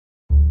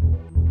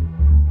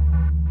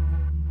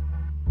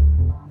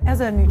As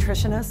a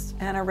nutritionist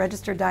and a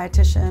registered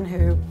dietitian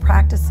who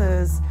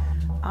practices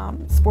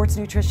sports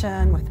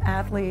nutrition with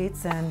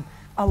athletes and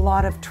a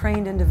lot of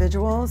trained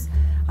individuals,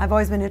 I've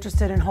always been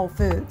interested in whole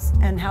foods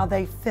and how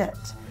they fit.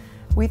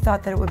 We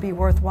thought that it would be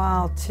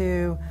worthwhile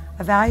to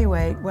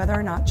evaluate whether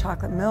or not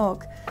chocolate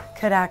milk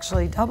could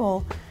actually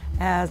double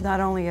as not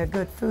only a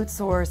good food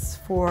source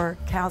for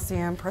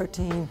calcium,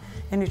 protein,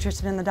 and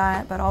nutrition in the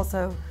diet, but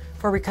also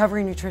for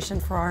recovery nutrition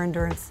for our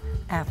endurance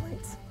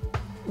athletes.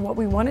 What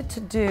we wanted to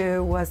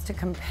do was to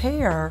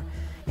compare,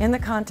 in the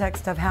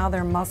context of how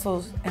their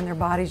muscles and their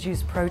bodies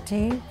use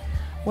protein,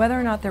 whether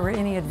or not there were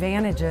any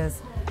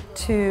advantages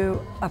to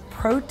a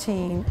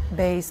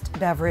protein-based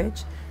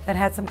beverage that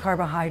had some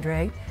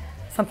carbohydrate,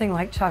 something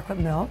like chocolate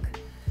milk,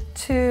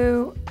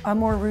 to a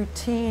more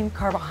routine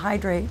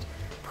carbohydrate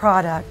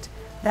product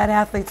that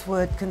athletes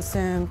would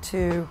consume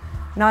to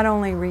not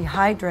only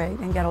rehydrate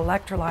and get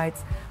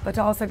electrolytes, but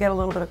to also get a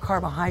little bit of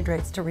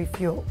carbohydrates to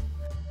refuel.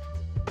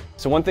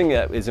 So one thing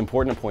that is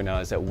important to point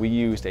out is that we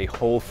used a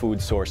whole food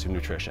source of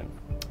nutrition.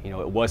 It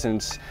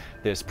wasn't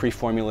this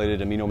pre-formulated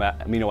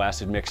amino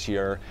acid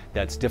mixture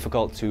that's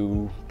difficult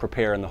to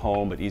prepare in the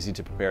home but easy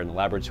to prepare in the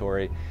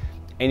laboratory.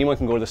 Anyone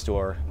can go to the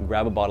store,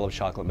 grab a bottle of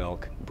chocolate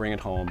milk, bring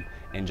it home,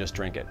 and just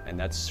drink it. And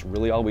that's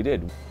really all we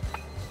did.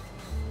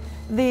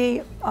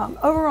 The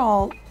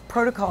overall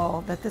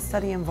protocol that this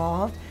study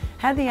involved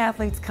had the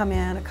athletes come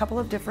in a couple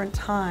of different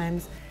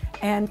times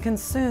and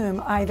consume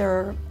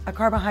either a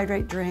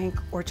carbohydrate drink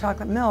or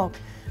chocolate milk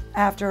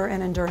after an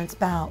endurance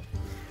bout.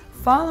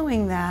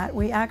 Following that,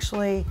 we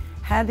actually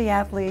had the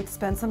athletes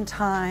spend some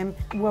time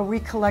where we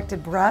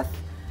collected breath,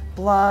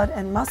 blood,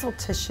 and muscle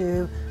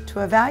tissue to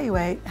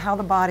evaluate how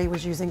the body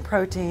was using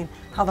protein,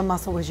 how the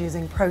muscle was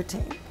using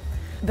protein.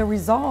 The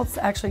results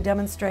actually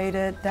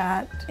demonstrated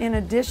that in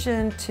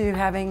addition to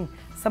having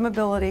some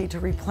ability to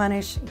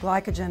replenish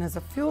glycogen as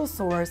a fuel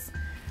source,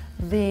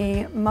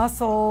 the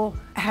muscle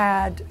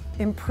had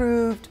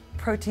improved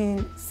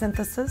protein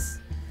synthesis,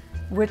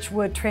 which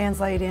would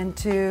translate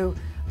into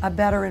a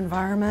better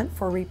environment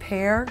for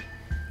repair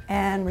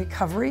and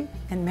recovery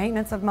and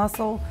maintenance of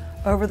muscle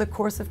over the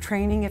course of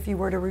training if you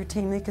were to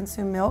routinely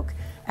consume milk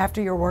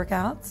after your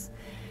workouts.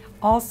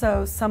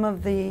 Also, some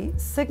of the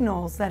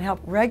signals that help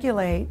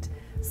regulate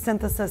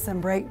synthesis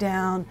and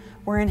breakdown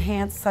were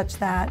enhanced such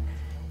that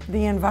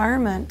the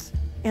environment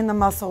in the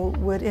muscle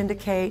would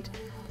indicate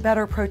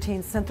better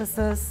protein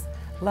synthesis,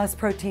 less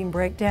protein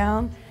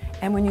breakdown.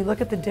 And when you look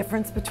at the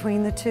difference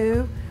between the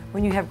two,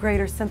 when you have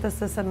greater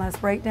synthesis and less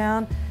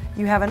breakdown,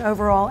 you have an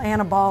overall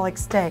anabolic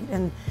state.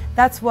 And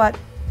that's what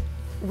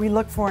we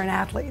look for in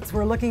athletes.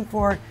 We're looking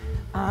for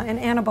an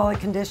anabolic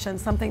condition,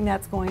 something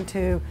that's going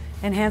to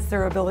enhance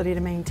their ability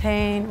to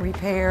maintain,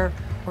 repair,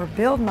 or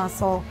build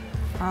muscle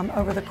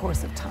over the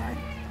course of time.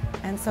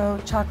 And so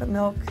chocolate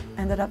milk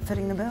ended up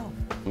fitting the bill.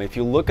 If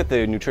you look at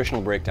the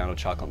nutritional breakdown of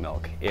chocolate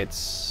milk,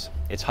 it's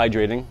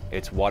hydrating,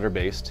 it's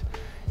water-based,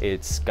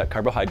 it's got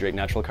carbohydrate,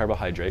 natural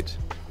carbohydrate,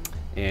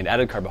 and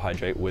added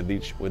carbohydrate with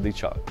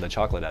the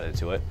chocolate added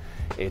to it.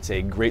 It's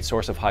a great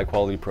source of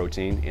high-quality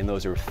protein, and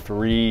those are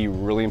three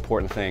really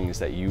important things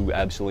that you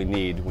absolutely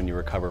need when you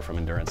recover from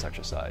endurance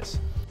exercise.